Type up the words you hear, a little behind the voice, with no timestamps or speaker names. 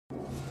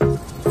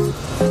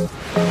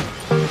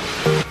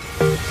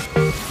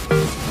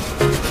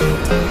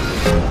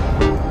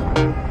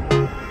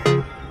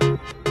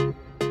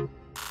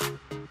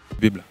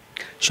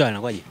Shwari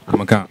nakwaje?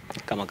 Kama kaa.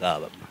 Kama kaa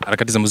baba.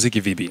 Harakati za muziki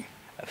vipi?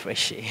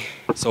 Fresh.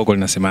 Soko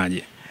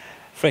linasemaje?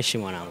 Fresh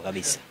mwanangu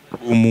kabisa.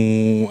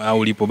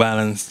 Au lipo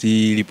balance,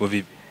 lipo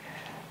vipi?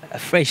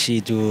 Fresh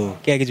tu.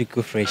 Kila kitu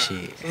kiko fresh.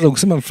 Sasa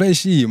ukisema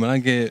fresh maana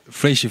yake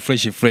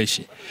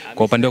fresh.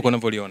 Kwa upande wako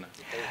unavyoliona?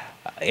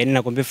 Yaani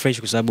nakwambia fresh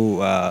kwa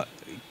sababu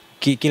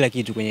kila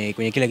kitu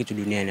kwenye kila kitu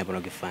duniani hapa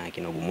unakifanya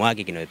kina ugumu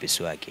wake, kina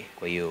wepesi wake.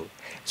 Kwa hiyo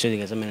sio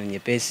nikasema ni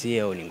nyepesi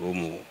au ni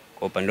ngumu.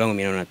 Kwa upande wangu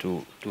mimi naona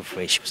tu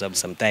fresh kwa sababu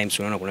sometimes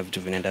unaona kuna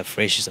vitu vinaenda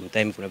fresh,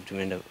 sometimes kuna vitu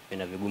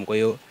vinaenda vigumu. Kwa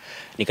hiyo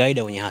ni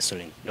kawaida kwenye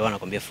hustling. Ndio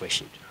nakwambia fresh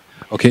tu.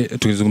 Okay,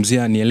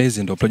 tukizungumzia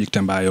Nieleze ndio project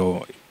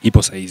ambayo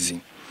ipo saizi.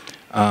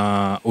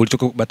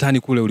 Ulitoka Batani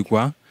kule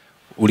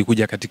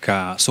ulikuja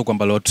katika soko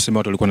ambalo tuseme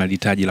watu walikuwa na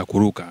hitaji la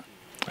kuruka.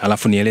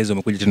 Alafu Nieleze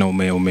umekuja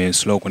tena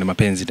slow kwenye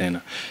mapenzi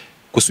tena.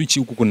 Kuswitch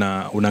huku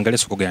unaangalia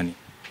soko gani?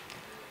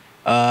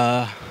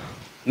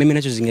 Mimi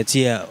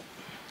ninachozingatia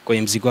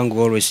kwenye muziki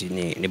wangu always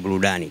ni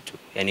burudani tu.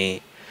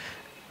 Yaani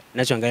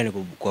ninachoangalia ni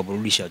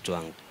kuwaburudisha watu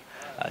wangu.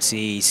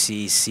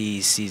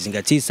 Si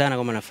zingatii sana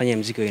kama nafanya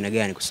muziki wa aina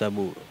gani kwa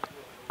sababu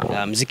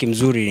muziki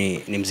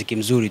mzuri ni muziki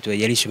mzuri tu,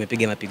 haijalishi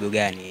umepiga mapigo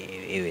gani,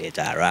 iwe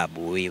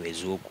taarabu, iwe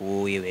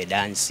zuku, iwe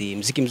dansi,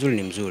 muziki mzuri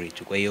ni mzuri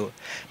tu. Kwa hiyo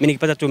mimi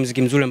nikipata tu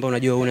muziki mzuri ambao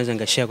unajua unaweza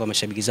ngashare kwa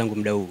mashabiki zangu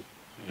muda huu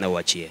na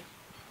uachie.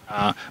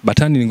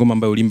 Batani ni ngoma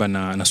ambayo ulimba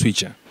na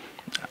Switcher.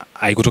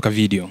 Haikutoka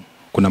video.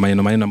 Kuna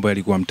maneno ambayo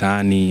yalikuwa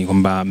mtaani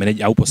kwamba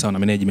haupo sawa na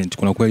management.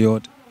 Kuna kweli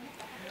yote?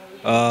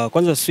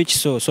 Kwanza Switch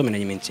so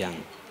management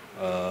yangu.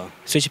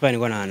 Switch pale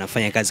nilikuwa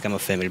nafanya kazi kama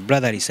family.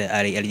 Brother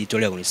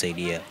alijitolea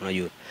kunisaidia,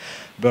 unajua.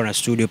 Bro na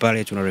studio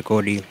pale tuna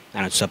record,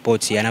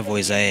 anatusupport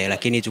anavyoweza yeye,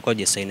 lakini tulikuwa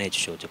hatujasign naye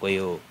chochote. Kwa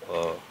hiyo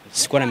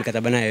sikuwa na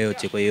mikataba naye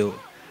yoyote. Kwa hiyo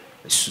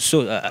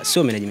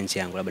so management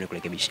yangu, labda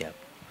nikurekebishe hapo.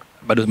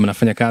 Bado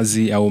mnafanya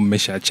kazi au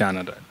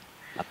mmeshaachana?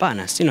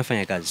 Hapana, si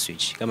nafanya kazi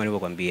Switch. Kama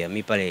nilivyokuambia,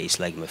 mimi pale is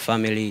like my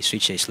family,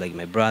 Switch is like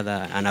my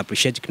brother, and I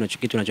appreciate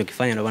kitu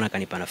tunachokifanya, ndio maana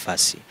akanipa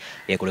nafasi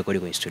ya kurekodi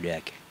kwenye studio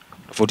yake.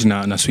 Tofauti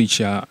na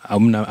Switch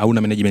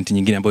hauna management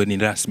nyingine ambayo ni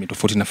rasmi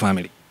tofauti na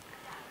family?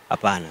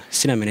 Hapana,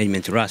 sina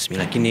management rasmi,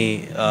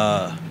 lakini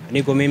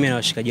niko mimi na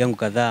washikaji wangu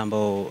kadhaa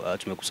ambao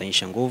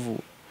tumekusanyisha nguvu,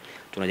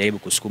 tunajaribu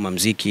kusukuma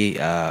muziki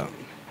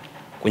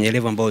kwenye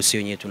level ambao sio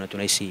wenyewe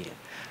tunahisi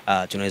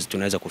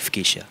tunaweza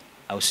kufikisha,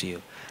 au sio?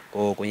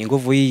 Kwa kwenye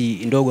nguvu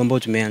hii ndogo ambayo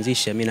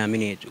tumeanzisha, mimi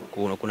naamini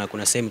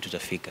kuna sehemu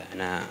tutafika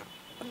na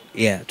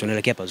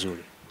tunaelekea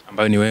pazuri.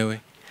 Ambayo ni wewe?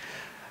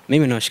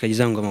 Mimi na washikaji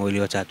zangu kama wawili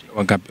watatu.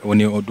 Wangapi?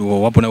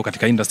 Wapo nao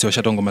katika industry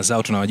washatoa ngoma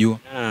zao tunawajua?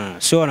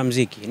 Sio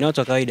wanamuziki, ni watu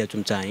wa kawaida tu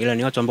mtaani. Ila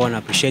ni watu ambao wana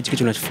appreciate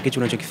kitu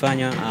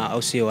unachokifanya,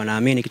 au sio,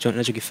 wanaamini kitu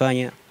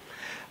unachokifanya.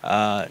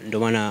 Ndio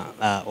maana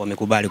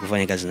wamekubali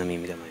kufanya kazi na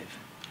mimi kama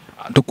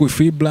hivyo.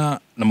 Tukufu Ibrah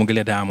na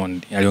mwongelea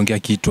Diamond, aliongea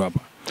kitu hapa.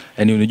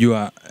 Yaani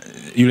unajua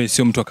yule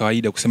sio mtu wa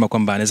kawaida kusema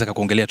kwamba anaweza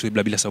kuongelea tu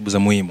Ibrah bila sababu za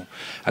muhimu.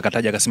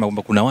 Akataja akasema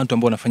kwamba kuna watu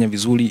ambao wanafanya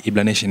vizuri,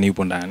 Ibrah Nation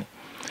yupo ndani.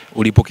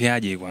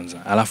 Ulipokeaje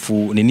kwanza?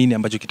 Alafu ni nini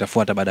ambacho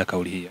kitafuata baada ya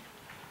kauli hiyo?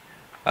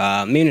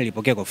 Mimi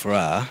nilipokea kwa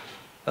furaha.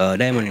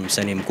 Diamond ni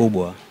msanii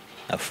mkubwa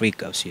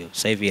Afrika, sio?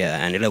 Sasa hivi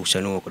anaendelea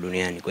kuchanua kwa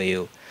duniani. Kwa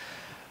hiyo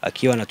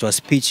akiwa anatoa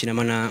speech na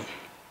maana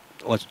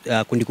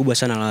kundi kubwa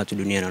sana la watu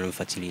duniani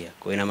wanamfuatilia.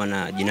 Kwa hiyo ina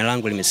maana jina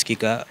langu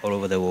limesikika all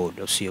over the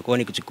world, sio? Kwa hiyo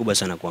ni kitu kikubwa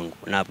sana kwangu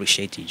na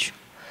appreciate hicho.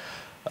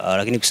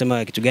 Lakini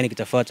kusema kitu gani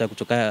kitafuata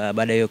kutoka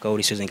baada ya hiyo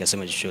kauli siwezi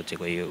nikasema chochote.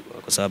 Kwa hiyo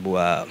kwa sababu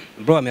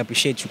bro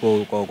ameappreciate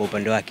kwa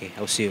upande wake,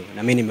 au sio?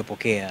 Na mimi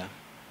nimepokea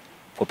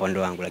kwa upande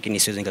wangu, lakini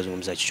siwezi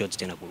nikazungumza chochote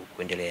tena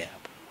kuendelea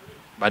hapo.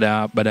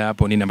 Baada ya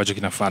hapo nini ambacho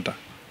kinafuata?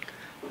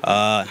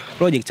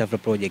 Project after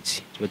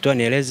project. Tumetoa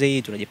Nieleze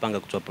hii, tunajipanga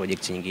kutoa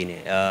project nyingine.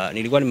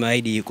 Nilikuwa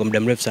nimeahidi kwa muda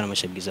mrefu sana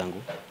mashabiki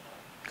zangu.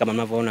 Kama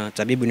mnavyoona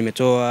Tabibu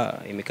nimetoa,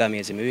 imekaa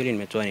miezi miwili,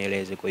 nimetoa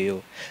Nieleze. Kwa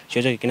hiyo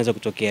chochote kinaweza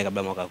kutokea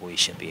kabla mwaka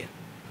kuisha pia.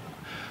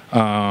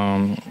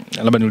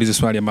 Labda niulize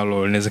swali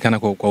ambalo linawezekana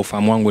kwa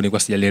ufahamu wangu nilikuwa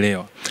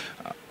sijaelewa.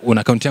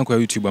 Una account yako ya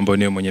YouTube ambayo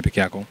ni wewe mwenyewe peke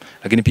yako,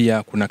 lakini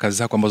pia kuna kazi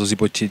zako ambazo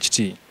zipo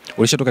THT.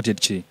 Ulishatoka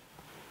THT?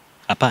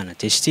 Hapana,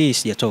 THT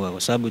sijatoka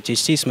kwa sababu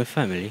THT is my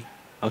family,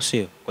 au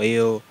sio? Kwa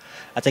hiyo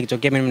hata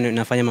kitokea mimi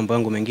nafanya mambo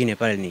yangu mengine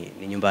pale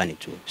ni nyumbani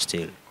tu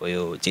still. Kwa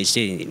hiyo THT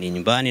ni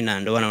nyumbani na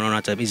ndio unaona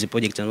hata hizi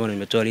project ambazo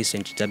nimetoa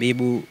recent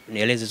Tabibu,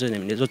 Nieleze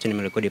zote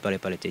nimerekodi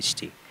pale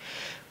THT.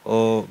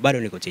 Bado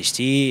niko THT,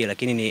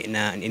 lakini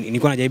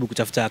nilikuwa najaribu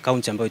kutafuta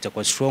account ambayo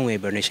itakuwa strong ya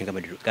Ibrah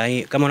Nation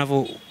kama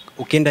unavyo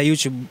ukienda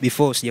YouTube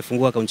before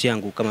sijafungua account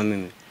yangu kama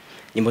mimi.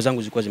 Nyimbo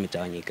zangu zilikuwa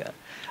zimetawanyika.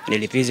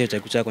 Nilipize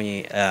utakuta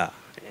kwenye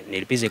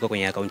nilipize iko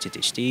kwenye account ya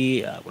THT,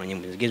 kuna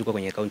nyimbo zingine zilikuwa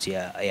kwenye account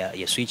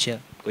ya Switcher.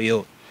 Kwa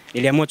hiyo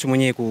niliamua tu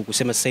mwenyewe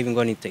kusema sasa hivi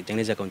ngoja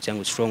nitengeneze account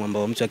yangu strong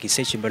ambayo mtu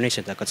akisearch Ibrah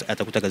Nation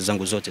atakuta kazi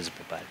zangu zote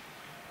zipo pale.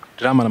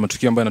 Drama na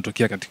matukio ambayo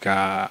yanatokea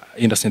katika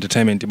industry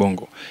entertainment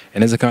Bongo,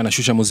 inaweza kama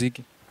nashusha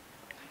muziki?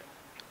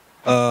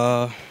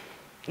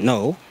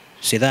 No,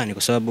 sidhani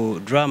kwa sababu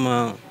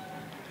drama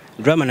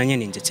na yenyewe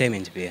ni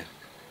entertainment pia,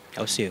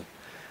 au sio?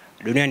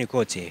 Duniani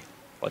kote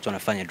watu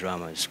wanafanya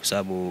dramas kwa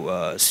sababu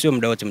sio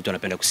muda wote mtu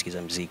anapenda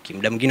kusikiza muziki.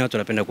 Muda mwingine watu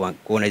wanapenda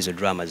kuona hizo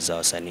dramas za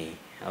wasanii,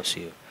 au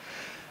sio?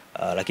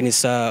 Lakini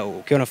sasa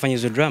ukiwa unafanya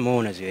hizo drama wewe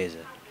unaziweza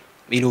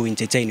ili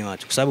uentertain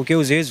watu, kwa sababu ukiwa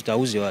uziwezi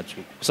utauzi watu,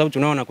 kwa sababu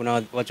tunaona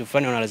kuna watu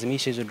fulani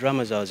wanalazimisha hizo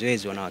drama za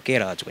waziwezi,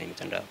 wanawakera watu kwenye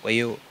mitandao. Kwa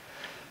hiyo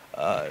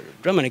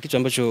drama ni kitu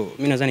ambacho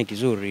mimi nadhani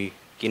kizuri,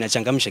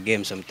 kinachangamsha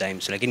game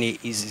sometimes, lakini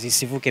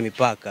zisivuke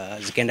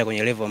mipaka zikaenda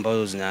kwenye level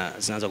ambazo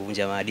zinaanza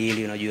kuvunja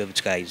maadili, unajua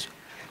vitu kama hizo.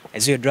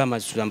 Hizo drama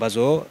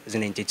ambazo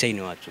zina entertain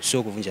watu,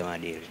 sio kuvunja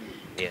maadili.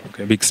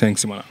 Okay, big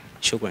thanks mwana.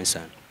 Shukrani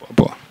sana.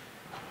 Poa.